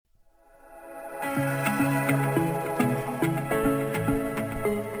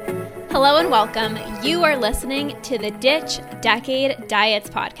Hello and welcome. You are listening to the Ditch Decade Diets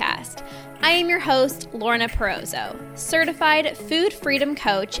podcast. I am your host, Lorna Perozzo, certified food freedom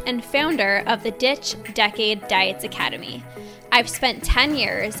coach and founder of the Ditch Decade Diets Academy. I've spent 10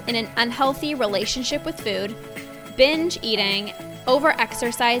 years in an unhealthy relationship with food, binge eating,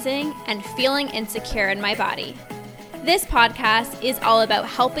 over-exercising, and feeling insecure in my body. This podcast is all about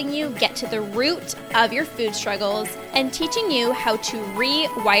helping you get to the root of your food struggles and teaching you how to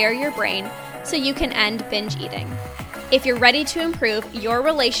rewire your brain so you can end binge eating. If you're ready to improve your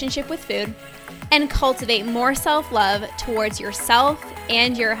relationship with food and cultivate more self-love towards yourself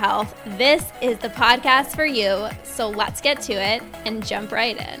and your health, this is the podcast for you. So let's get to it and jump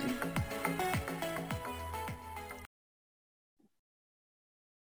right in.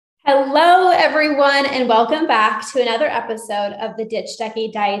 Hello, everyone, and welcome back to another episode of the Ditch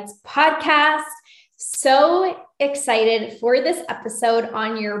Decade Diets podcast. So excited for this episode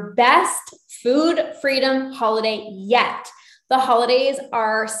on your best food freedom holiday yet. The holidays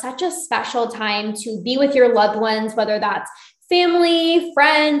are such a special time to be with your loved ones, whether that's family,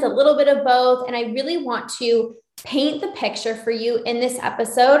 friends, a little bit of both. And I really want to paint the picture for you in this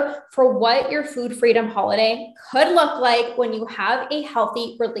episode for what your food freedom holiday could look like when you have a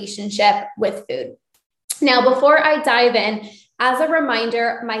healthy relationship with food. Now, before I dive in, as a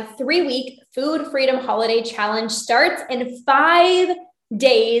reminder, my 3-week food freedom holiday challenge starts in 5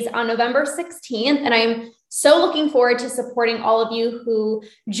 days on November 16th. And I'm so looking forward to supporting all of you who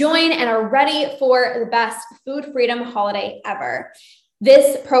join and are ready for the best food freedom holiday ever.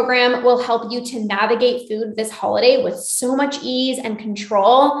 This program will help you to navigate food this holiday with so much ease and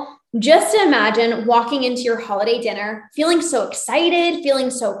control. Just imagine walking into your holiday dinner, feeling so excited,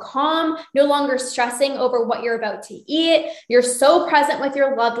 feeling so calm, no longer stressing over what you're about to eat. You're so present with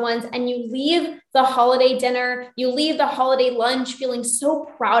your loved ones, and you leave the holiday dinner, you leave the holiday lunch feeling so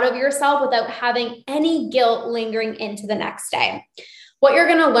proud of yourself without having any guilt lingering into the next day. What you're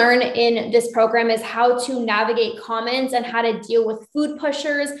going to learn in this program is how to navigate comments and how to deal with food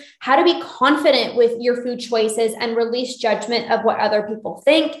pushers, how to be confident with your food choices and release judgment of what other people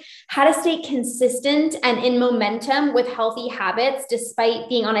think, how to stay consistent and in momentum with healthy habits despite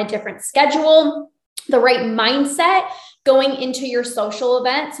being on a different schedule, the right mindset going into your social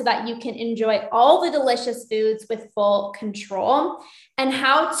event so that you can enjoy all the delicious foods with full control, and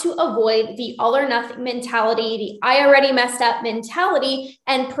how to avoid the all or nothing mentality, the I already messed up mentality,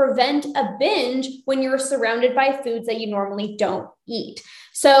 and prevent a binge when you're surrounded by foods that you normally don't eat.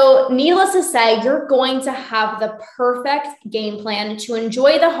 So needless to say, you're going to have the perfect game plan to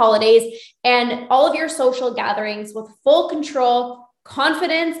enjoy the holidays and all of your social gatherings with full control,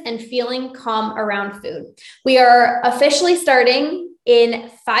 confidence, and feeling calm around food. We are officially starting in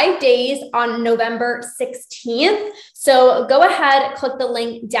 5 days on November 16th. So go ahead, click the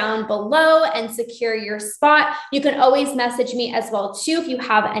link down below and secure your spot. You can always message me as well too if you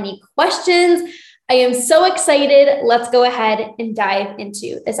have any questions. I am so excited. Let's go ahead and dive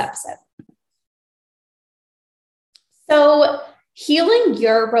into this episode. So healing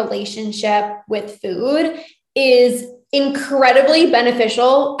your relationship with food is incredibly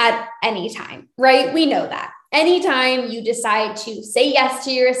beneficial at any time, right? We know that. Anytime you decide to say yes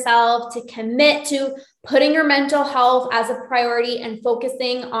to yourself, to commit to putting your mental health as a priority and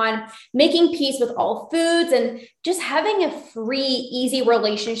focusing on making peace with all foods and just having a free, easy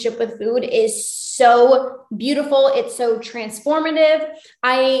relationship with food is so beautiful. It's so transformative.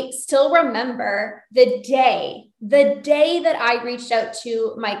 I still remember the day that I reached out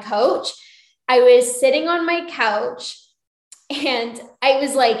to my coach. I was sitting on my couch and I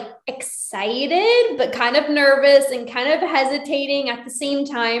was like excited, but kind of nervous and kind of hesitating at the same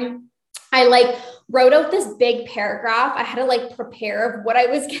time. I wrote out this big paragraph. I had to prepare of what I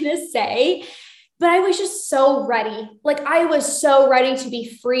was going to say, but I was just so ready. I was so ready to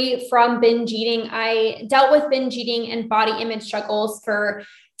be free from binge eating. I dealt with binge eating and body image struggles for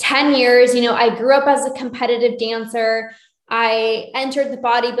 10 years. I grew up as a competitive dancer. I entered the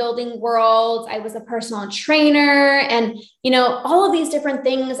bodybuilding world. I was a personal trainer and, all of these different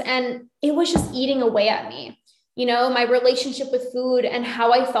things. And it was just eating away at me. My relationship with food and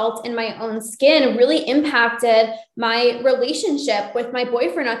how I felt in my own skin really impacted my relationship with my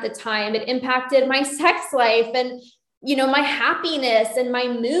boyfriend at the time. It impacted my sex life and, my happiness and my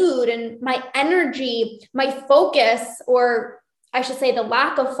mood and my energy, my focus, or I should say the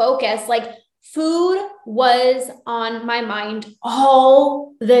lack of focus. Food was on my mind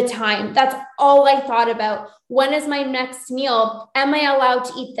all the time. That's all I thought about. When is my next meal? Am I allowed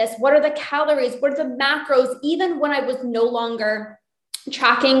to eat this? What are the calories? What are the macros? Even when I was no longer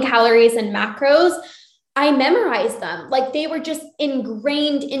tracking calories and macros, I memorized them. Like they were just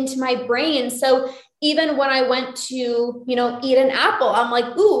ingrained into my brain. So even when I went to, eat an apple, I'm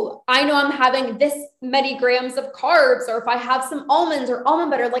like, ooh, I know I'm having this many grams of carbs, or if I have some almonds or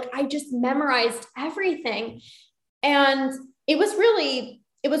almond butter, like I just memorized everything. And it was really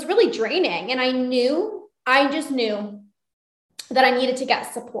draining. And I just knew that I needed to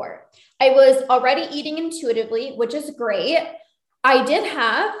get support. I was already eating intuitively, which is great. I did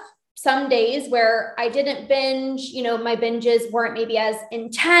have some days where I didn't binge, my binges weren't maybe as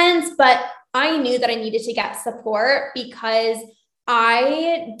intense, but I knew that I needed to get support because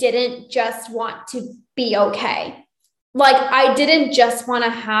I didn't just want to be okay. Like I didn't just want to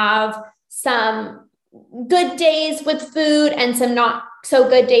have some good days with food and some not so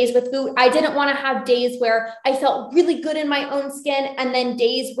good days with food. I didn't want to have days where I felt really good in my own skin and then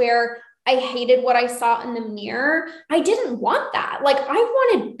days where I hated what I saw in the mirror. I didn't want that. Like I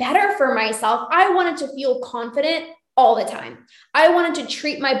wanted better for myself. I wanted to feel confident all the time. I wanted to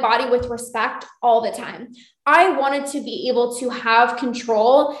treat my body with respect all the time. I wanted to be able to have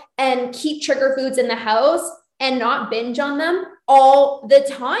control and keep trigger foods in the house and not binge on them all the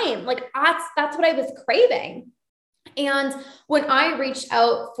time. Like that's what I was craving. And when I reached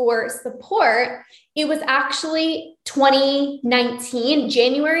out for support, it was actually 2019,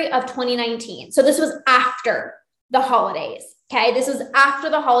 January of 2019. So this was after the holidays. Okay. This was after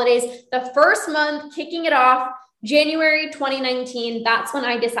the holidays, the first month kicking it off, January 2019. That's when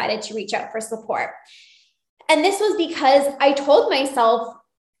I decided to reach out for support. And this was because I told myself,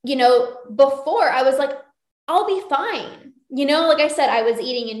 before I was like, I'll be fine. Like I said, I was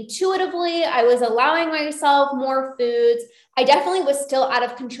eating intuitively. I was allowing myself more foods. I definitely was still out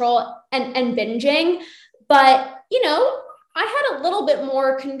of control and binging, but I had a little bit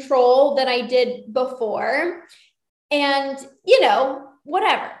more control than I did before and,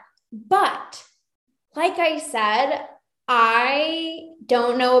 whatever. But like I said, I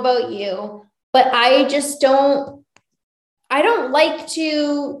don't know about you, but I don't like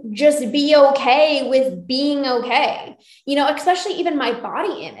to just be okay with being okay, especially even my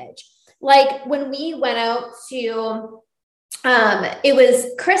body image. Like when we went out to, it was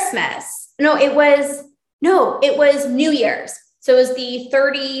Christmas. It was New Year's. So it was the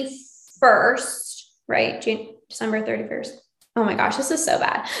 31st, right? December 31st. Oh my gosh, this is so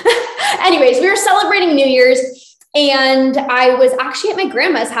bad. Anyways, we were celebrating New Year's. And I was actually at my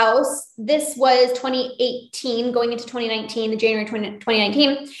grandma's house. This was 2018 going into 2019, the January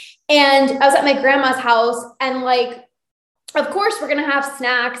 2019. And I was at my grandma's house and like, of course we're going to have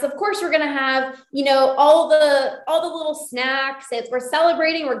snacks. Of course we're going to have, all the little snacks. We're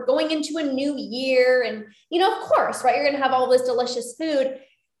celebrating, we're going into a new year. And, of course, right. You're going to have all this delicious food.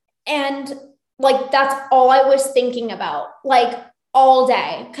 And like, that's all I was thinking about. Like, all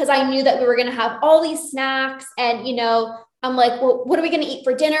day, because I knew that we were going to have all these snacks and, I'm like, well, what are we going to eat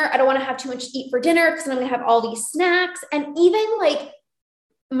for dinner? I don't want to have too much to eat for dinner because I'm going to have all these snacks. And even like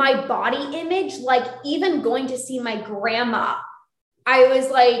my body image, like even going to see my grandma, I was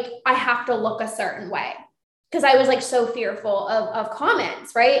like, I have to look a certain way because I was like so fearful of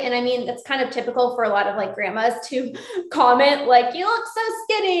comments. Right. And I mean, that's kind of typical for a lot of like grandmas to comment like, you look so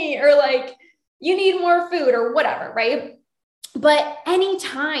skinny or like you need more food or whatever. Right. But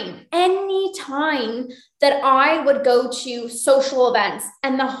anytime that I would go to social events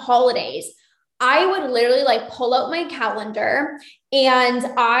and the holidays, I would literally like pull out my calendar and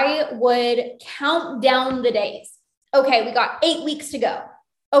I would count down the days. Okay, we got 8 weeks to go.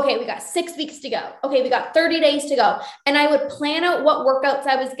 Okay, we got 6 weeks to go. Okay, we got 30 days to go. And I would plan out what workouts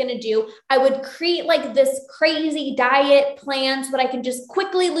I was going to do. I would create like this crazy diet plan so that I could just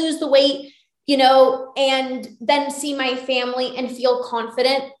quickly lose the weight, and then see my family and feel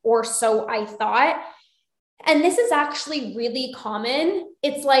confident, or so I thought. And this is actually really common.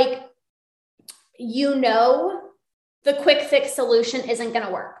 It's like, the quick fix solution isn't going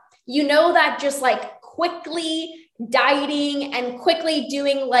to work. That just like quickly dieting and quickly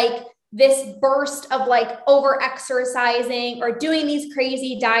doing like this burst of like over exercising or doing these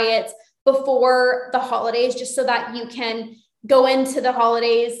crazy diets before the holidays, just so that you can go into the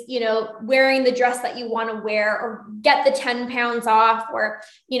holidays, wearing the dress that you want to wear or get the 10 pounds off or,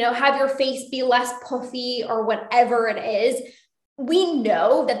 have your face be less puffy or whatever it is. We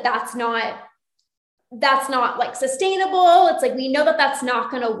know that that's not like sustainable. It's like, we know that that's not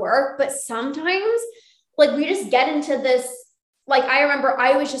going to work, but sometimes like we just get into this. Like, I remember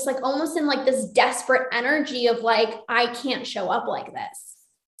I was just like almost in like this desperate energy of like, I can't show up like this,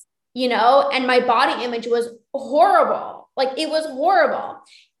 and my body image was horrible. Like it was horrible.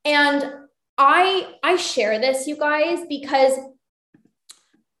 And I share this, you guys, because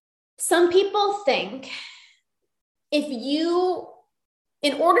some people think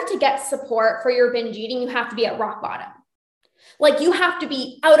in order to get support for your binge eating, you have to be at rock bottom. Like you have to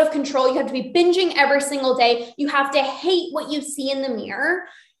be out of control. You have to be binging every single day. You have to hate what you see in the mirror.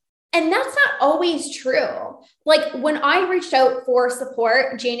 And that's not always true. Like when I reached out for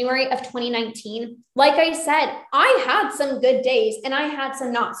support January of 2019, like I said, I had some good days and I had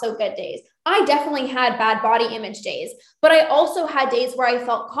some not so good days. I definitely had bad body image days, but I also had days where I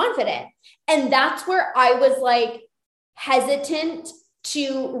felt confident. And that's where I was like hesitant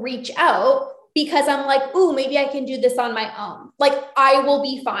to reach out because I'm like, ooh, maybe I can do this on my own. Like I will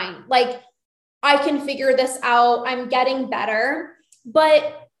be fine. Like I can figure this out. I'm getting better.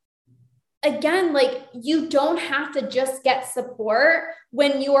 But again, like you don't have to just get support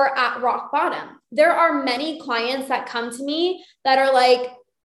when you are at rock bottom. There are many clients that come to me that are like,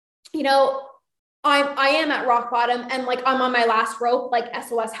 you know, I am at rock bottom and like I'm on my last rope, like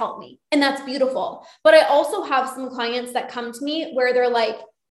SOS help me. And that's beautiful. But I also have some clients that come to me where they're like,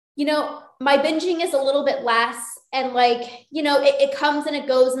 you know, my binging is a little bit less. And like, you know, it comes and it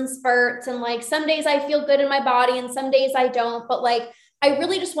goes in spurts. And like some days I feel good in my body and some days I don't. But like, I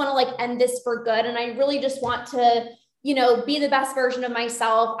really just want to like end this for good. And I really just want to, you know, be the best version of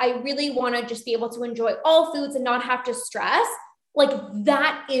myself. I really want to just be able to enjoy all foods and not have to stress. Like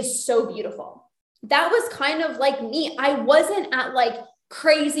that is so beautiful. That was kind of like me. I wasn't at like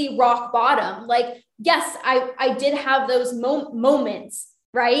crazy rock bottom. Like, yes, I did have those moments,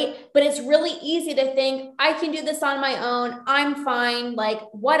 right? But it's really easy to think I can do this on my own. I'm fine, like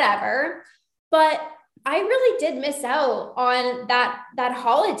whatever. But I really did miss out on that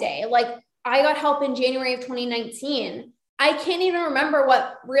holiday. Like I got help in January of 2019. I can't even remember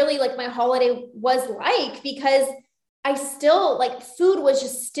what really like my holiday was like because I still like food was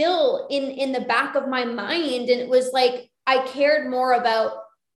just still in the back of my mind. And it was like, I cared more about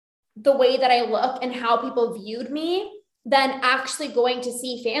the way that I look and how people viewed me than actually going to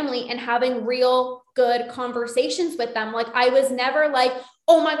see family and having real good conversations with them. Like I was never like,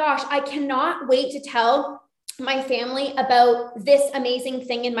 oh my gosh, I cannot wait to tell my family about this amazing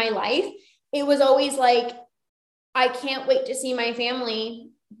thing in my life. It was always like, I can't wait to see my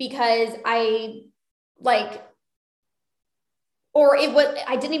family because I like, or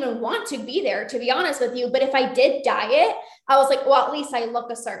I didn't even want to be there, to be honest with you. But if I did diet, I was like, well, at least I look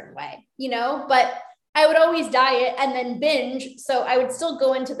a certain way, you know, but I would always diet and then binge. So I would still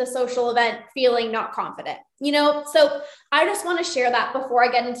go into the social event feeling not confident, you know? So I just want to share that before I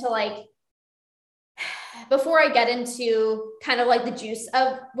get into kind of like the juice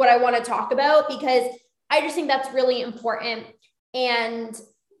of what I want to talk about, because I just think that's really important. And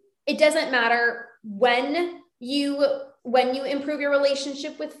it doesn't matter when you improve your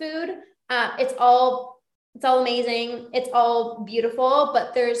relationship with food. It's all amazing. It's all beautiful,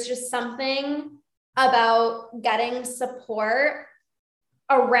 but there's just something about getting support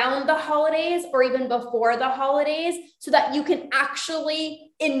around the holidays or even before the holidays so that you can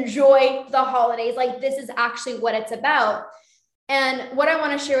actually enjoy the holidays. Like this is actually what it's about. And what I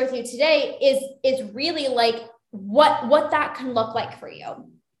want to share with you today is really like what that can look like for you.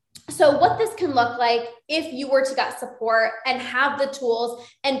 So what this can look like if you were to get support and have the tools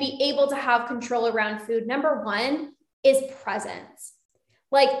and be able to have control around food. Number one is presence,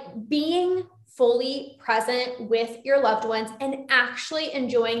 like being fully present with your loved ones and actually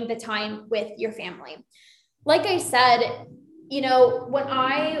enjoying the time with your family. Like I said, you know, when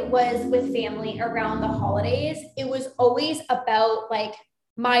I was with family around the holidays, it was always about like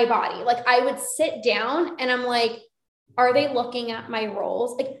my body. Like I would sit down and I'm like, are they looking at my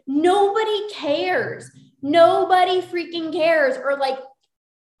rolls? Like nobody cares. Nobody freaking cares. Or like,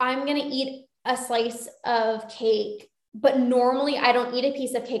 I'm going to eat a slice of cake, but normally I don't eat a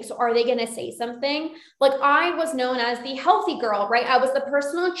piece of cake. So are they going to say something? Like I was known as the healthy girl, right? I was the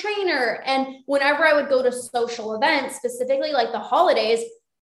personal trainer. And whenever I would go to social events, specifically like the holidays,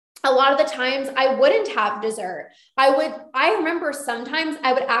 a lot of the times I wouldn't have dessert. I remember sometimes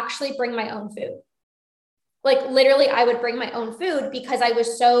I would actually bring my own food. Like literally I would bring my own food because I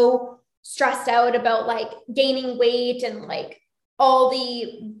was so stressed out about like gaining weight and like all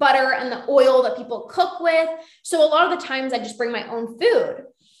the butter and the oil that people cook with. So a lot of the times I just bring my own food.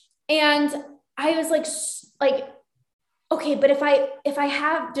 And I was like, okay, but if I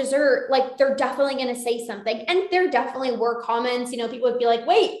have dessert, like they're definitely going to say something. And there definitely were comments, you know, people would be like,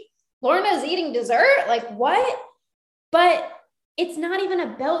 wait, Lorna's eating dessert? Like what? But it's not even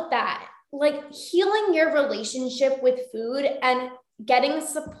about that. Like healing your relationship with food and getting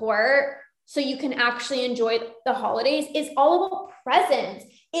support so you can actually enjoy the holidays is all about presence.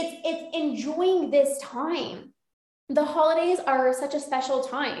 It's enjoying this time. the holidays are such a special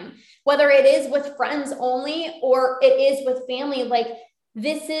time, whether it is with friends only or it is with family. Like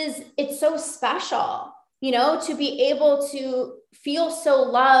it's so special, to be able to feel so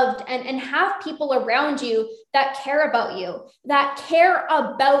loved and have people around you that care about you, that care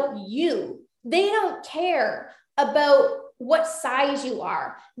about you. They don't care about what size you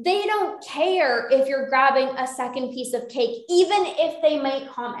are. They don't care if you're grabbing a second piece of cake, even if they may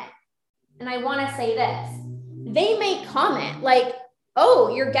comment. And I want to say this, they may comment like,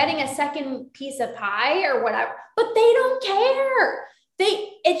 oh, you're getting a second piece of pie or whatever, but they don't care.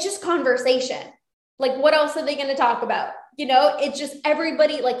 It's just conversation. Like, what else are they going to talk about? It's just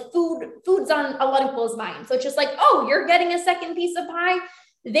everybody, like food's on a lot of people's minds. So it's just like, oh, you're getting a second piece of pie.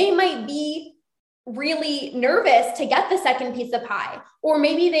 They might be really nervous to get the second piece of pie, or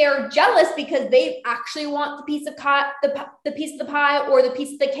maybe they are jealous because they actually want the piece of the piece of the pie or the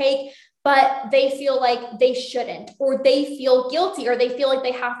piece of the cake, but they feel like they shouldn't, or they feel guilty, or they feel like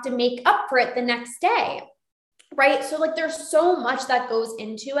they have to make up for it the next day, right? So like there's so much that goes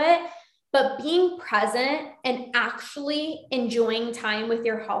into it, but being present and actually enjoying time with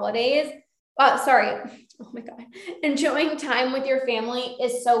your holidays, enjoying time with your family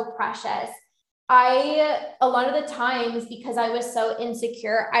is so precious. A lot of the times, because I was so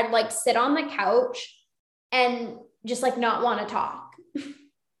insecure, I'd like sit on the couch and just like not want to talk.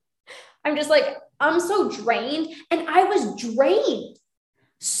 I'm just like, I'm so drained, and I was drained.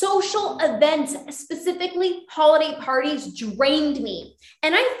 Social events, specifically holiday parties, drained me.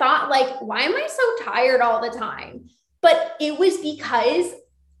 And I thought like, why am I so tired all the time? But it was because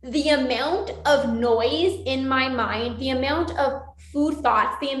the amount of noise in my mind, the amount of food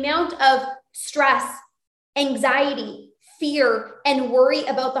thoughts, the amount of stress, anxiety, fear, and worry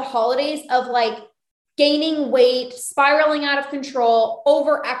about the holidays of like gaining weight, spiraling out of control,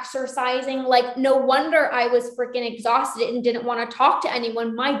 over exercising. Like, no wonder I was freaking exhausted and didn't want to talk to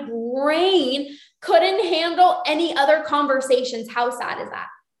anyone. My brain couldn't handle any other conversations. How sad is that?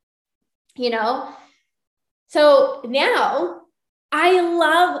 So now I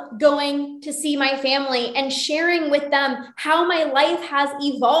love going to see my family and sharing with them how my life has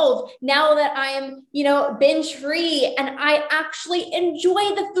evolved now that I am, binge free, and I actually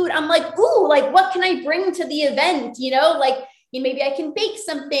enjoy the food. I'm like, ooh, like what can I bring to the event? Maybe I can bake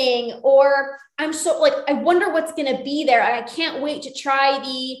something, or I'm so like, I wonder what's going to be there. I can't wait to try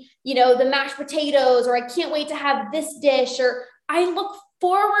the mashed potatoes, or I can't wait to have this dish, or I look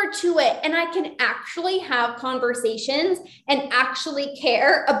forward to it, and I can actually have conversations and actually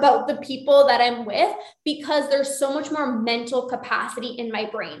care about the people that I'm with, because there's so much more mental capacity in my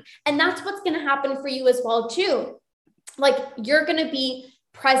brain. And that's what's going to happen for you as well too. Like, you're going to be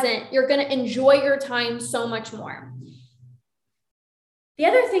present. You're going to enjoy your time so much more. The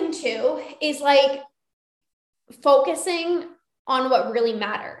other thing too is like focusing on what really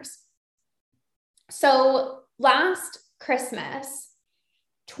matters. So last Christmas,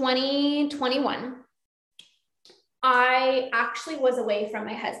 2021, I actually was away from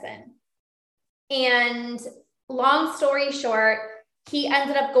my husband. And long story short, he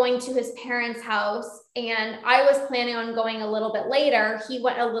ended up going to his parents' house, and I was planning on going a little bit later. He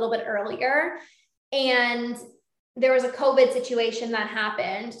went a little bit earlier, and there was a COVID situation that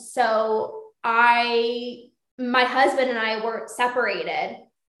happened. So my husband and I were separated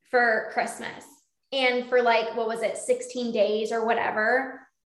for Christmas. And for 16 days or whatever.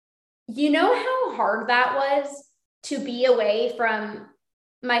 You know how hard that was to be away from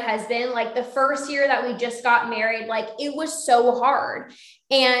my husband? Like, the first year that we just got married, like, it was so hard.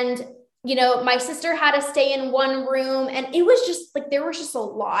 And, my sister had to stay in one room, and it was just like, there was just a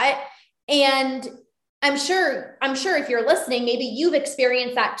lot. And I'm sure if you're listening, maybe you've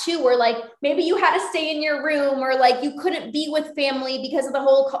experienced that too, where like, maybe you had to stay in your room, or like you couldn't be with family because of the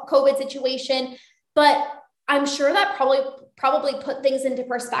whole COVID situation. But I'm sure that probably put things into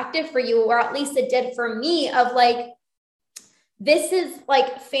perspective for you, or at least it did for me, of like, this is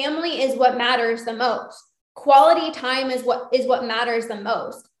like, family is what matters the most. Quality time is what matters the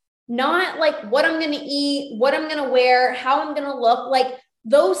most. Not like what I'm going to eat, what I'm going to wear, how I'm going to look. Like,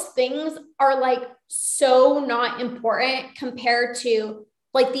 those things are like so not important compared to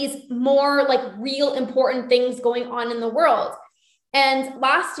like these more like real important things going on in the world. And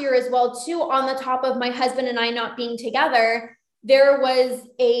last year as well too, on the top of my husband and I not being together, there was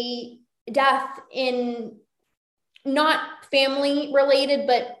a death in, not family related,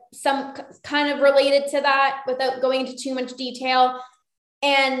 but some kind of related to that, without going into too much detail.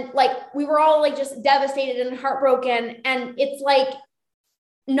 And like, we were all like just devastated and heartbroken. And it's like,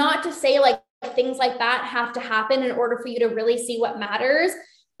 not to say like things like that have to happen in order for you to really see what matters,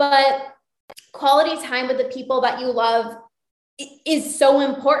 but quality time with the people that you love is so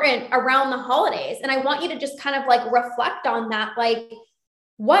important around the holidays. And I want you to just kind of like reflect on that. Like,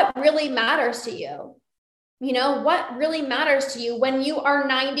 what really matters to you? You know, what really matters to you when you are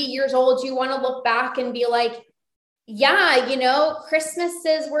 90 years old? You want to look back and be like, yeah, you know,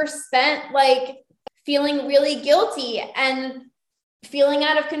 Christmases were spent like feeling really guilty and feeling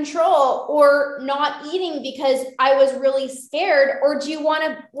out of control, or not eating because I was really scared? Or do you want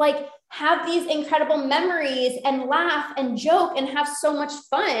to like have these incredible memories and laugh and joke and have so much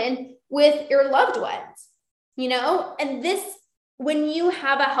fun with your loved ones, you know? And this, when you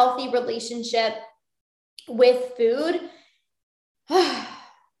have a healthy relationship with food,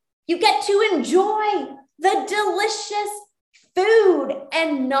 you get to enjoy the delicious food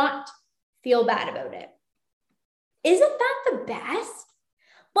and not feel bad about it. Isn't that the best?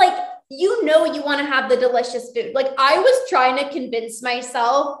 Like, you know, you want to have the delicious food. Like, I was trying to convince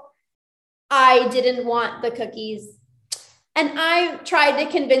myself I didn't want the cookies. And I tried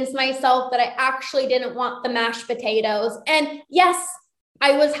to convince myself that I actually didn't want the mashed potatoes. And yes,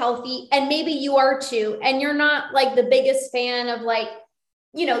 I was healthy, and maybe you are too. And you're not like the biggest fan of like,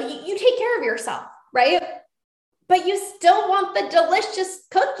 you know, you take care of yourself, right? But you still want the delicious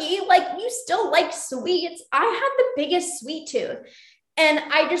cookie. Like, you still like sweets. I had the biggest sweet tooth. And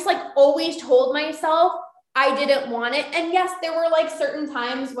I just like always told myself I didn't want it. And yes, there were like certain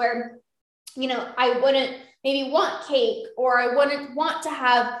times where, you know, I wouldn't maybe want cake, or I wouldn't want to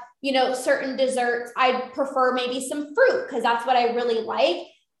have, you know, certain desserts. I'd prefer maybe some fruit because that's what I really like.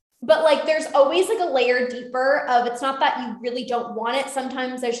 But like, there's always like a layer deeper of, it's not that you really don't want it.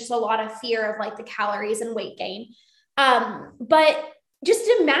 Sometimes there's just a lot of fear of like the calories and weight gain. But just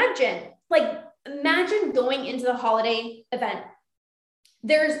imagine going into the holiday event.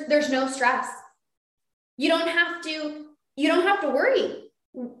 There's no stress. You don't have to worry.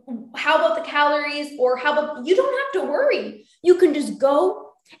 How about the calories, or how about, you don't have to worry. You can just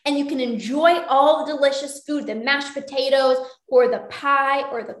go and you can enjoy all the delicious food, the mashed potatoes or the pie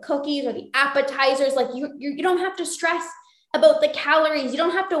or the cookies or the appetizers. Like, you don't have to stress about the calories. You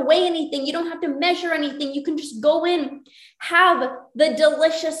don't have to weigh anything. You don't have to measure anything. You can just go in, have the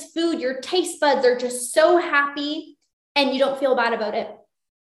delicious food. Your taste buds are just so happy, and you don't feel bad about it.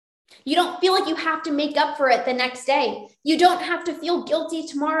 You don't feel like you have to make up for it the next day. You don't have to feel guilty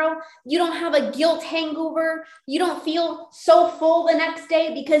tomorrow. You don't have a guilt hangover. You don't feel so full the next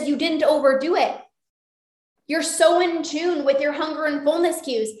day because you didn't overdo it. You're so in tune with your hunger and fullness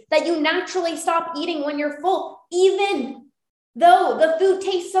cues that you naturally stop eating when you're full, even though the food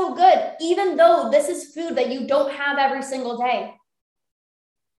tastes so good, even though this is food that you don't have every single day.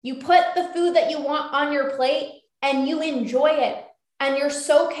 You put the food that you want on your plate and you enjoy it. And you're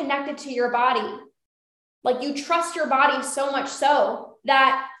so connected to your body. Like, you trust your body so much so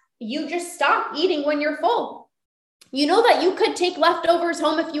that you just stop eating when you're full. You know that you could take leftovers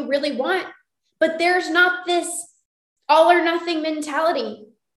home if you really want, but there's not this all or nothing mentality.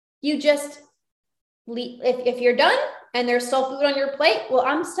 You just leave. If you're done and there's still food on your plate, well,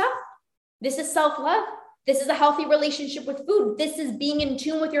 I'm stuffed. This is self-love. This is a healthy relationship with food. This is being in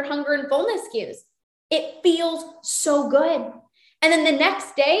tune with your hunger and fullness cues. It feels so good. And then the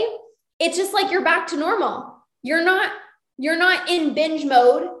next day, it's just like you're back to normal. You're not in binge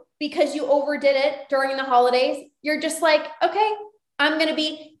mode because you overdid it during the holidays. You're just like, okay, I'm going to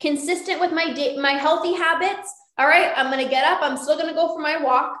be consistent with my healthy habits. All right, I'm going to get up. I'm still going to go for my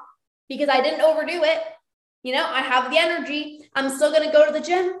walk because I didn't overdo it. You know, I have the energy. I'm still going to go to the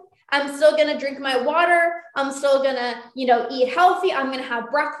gym. I'm still going to drink my water. I'm still going to, you know, eat healthy. I'm going to have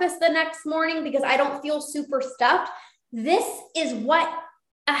breakfast the next morning because I don't feel super stuffed. This is what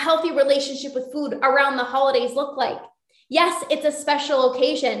a healthy relationship with food around the holidays look like. Yes, it's a special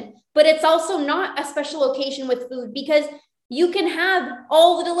occasion, but it's also not a special occasion with food because you can have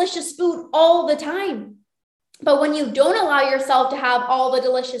all the delicious food all the time. But when you don't allow yourself to have all the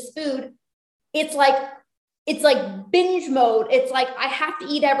delicious food, it's like binge mode. It's like, I have to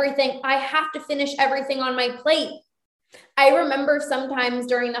eat everything. I have to finish everything on my plate. I remember sometimes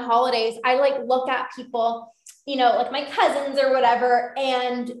during the holidays, I like look at people, you know, like my cousins or whatever,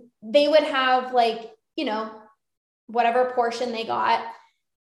 and they would have like, you know, whatever portion they got.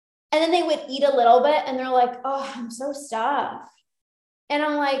 And then they would eat a little bit and they're like, oh, I'm so stuffed. And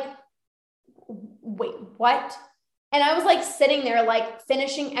I'm like, wait, what? And I was like sitting there, like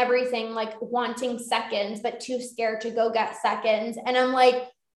finishing everything, like wanting seconds, but too scared to go get seconds. And I'm like,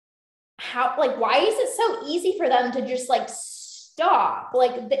 how, like, why is it so easy for them to just like stop?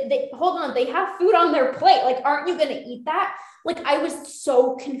 Like, they hold on, they have food on their plate. Like, aren't you going to eat that? Like, I was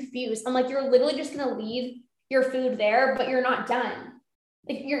so confused. I'm like, you're literally just going to leave your food there, but you're not done.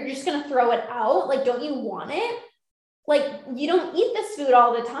 Like, you're just going to throw it out. Like, don't you want it? Like, you don't eat this food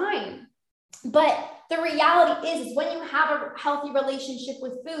all the time. But the reality is when you have a healthy relationship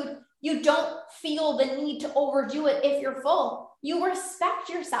with food, you don't feel the need to overdo it if you're full. You respect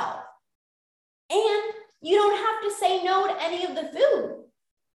yourself. And you don't have to say no to any of the food.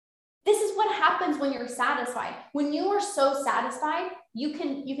 This is what happens when you're satisfied. When you are so satisfied, you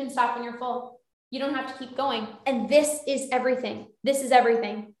can stop when you're full. You don't have to keep going. And this is everything. This is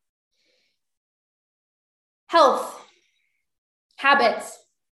everything. Health, habits.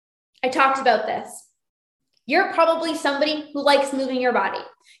 I talked about this. You're probably somebody who likes moving your body.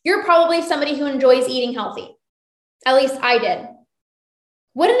 You're probably somebody who enjoys eating healthy. At least I did.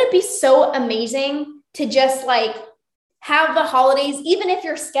 Wouldn't it be so amazing to just like have the holidays, even if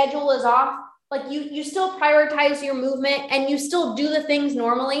your schedule is off, like you still prioritize your movement and you still do the things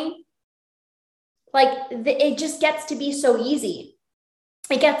normally? Like it just gets to be so easy.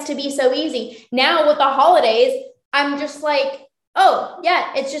 It gets to be so easy. Now with the holidays, I'm just like, oh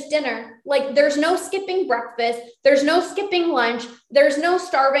yeah, it's just dinner. Like there's no skipping breakfast. There's no skipping lunch. There's no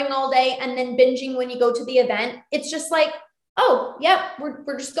starving all day and then binging when you go to the event. It's just like, oh yeah,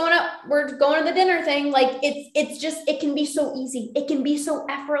 we're just going up. We're going to the dinner thing. Like it can be so easy. It can be so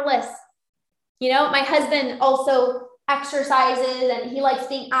effortless. You know, my husband also exercises and he likes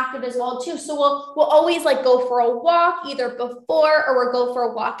being active as well too. So we'll always like go for a walk either before or we'll go for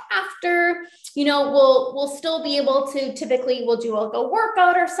a walk after. You know, we'll still be able to, typically we'll do like a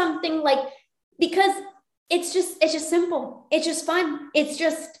workout or something, like, because it's just simple. It's just fun. It's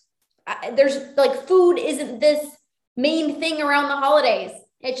just, there's like, food isn't this main thing around the holidays.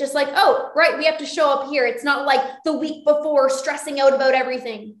 It's just like, oh, right, we have to show up here. It's not like the week before stressing out about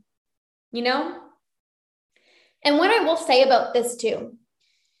everything, you know? And what I will say about this too,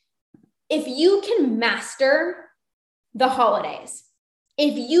 if you can master the holidays,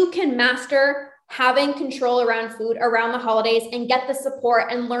 if you can master having control around food around the holidays and get the support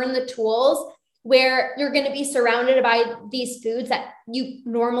and learn the tools where you're going to be surrounded by these foods that you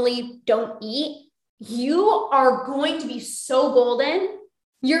normally don't eat, you are going to be so golden.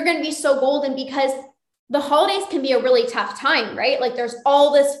 You're going to be so golden because the holidays can be a really tough time, right? Like there's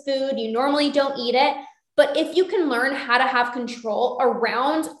all this food, you normally don't eat it. But if you can learn how to have control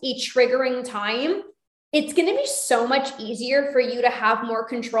around a triggering time, it's going to be so much easier for you to have more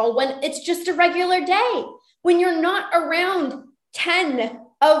control when it's just a regular day, when you're not around 10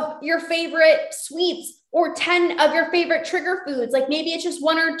 of your favorite sweets or 10 of your favorite trigger foods. Like maybe it's just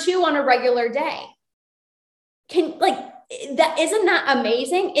 1 or 2 on a regular day. Isn't that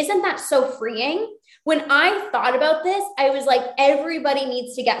amazing? Isn't that so freeing? When I thought about this, I was like, everybody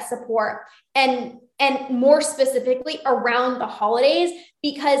needs to get support and more specifically around the holidays,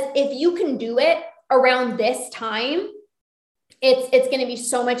 because if you can do it around this time, it's going to be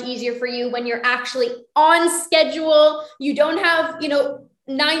so much easier for you when you're actually on schedule. You don't have,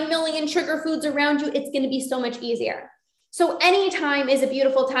 9 million trigger foods around you. It's going to be so much easier. So anytime is a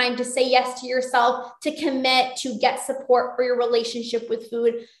beautiful time to say yes to yourself, to commit, to get support for your relationship with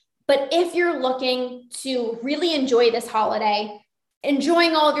food. But if you're looking to really enjoy this holiday,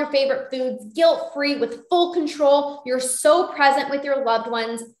 enjoying all of your favorite foods, guilt-free with full control, you're so present with your loved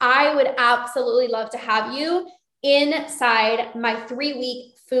ones, I would absolutely love to have you inside my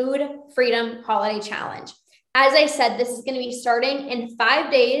 3-week Food Freedom Holiday Challenge. As I said, this is going to be starting in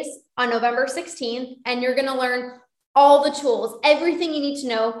 5 days on November 16th, and you're going to learn all the tools, everything you need to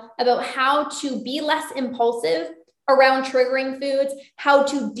know about how to be less impulsive around triggering foods, how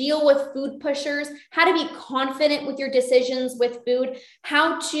to deal with food pushers, how to be confident with your decisions with food,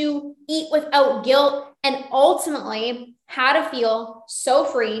 how to eat without guilt, and ultimately how to feel so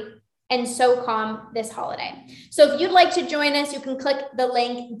free and so calm this holiday. So if you'd like to join us, you can click the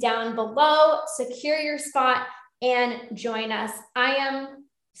link down below, secure your spot, and join us. I am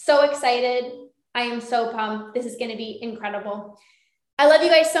so excited. I am so pumped. This is going to be incredible. I love you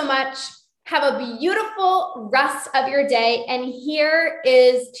guys so much. Have a beautiful rest of your day. And here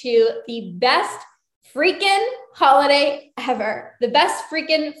is to the best freaking holiday ever. The best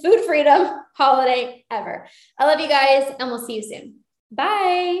freaking food freedom holiday ever. I love you guys, and we'll see you soon.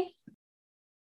 Bye.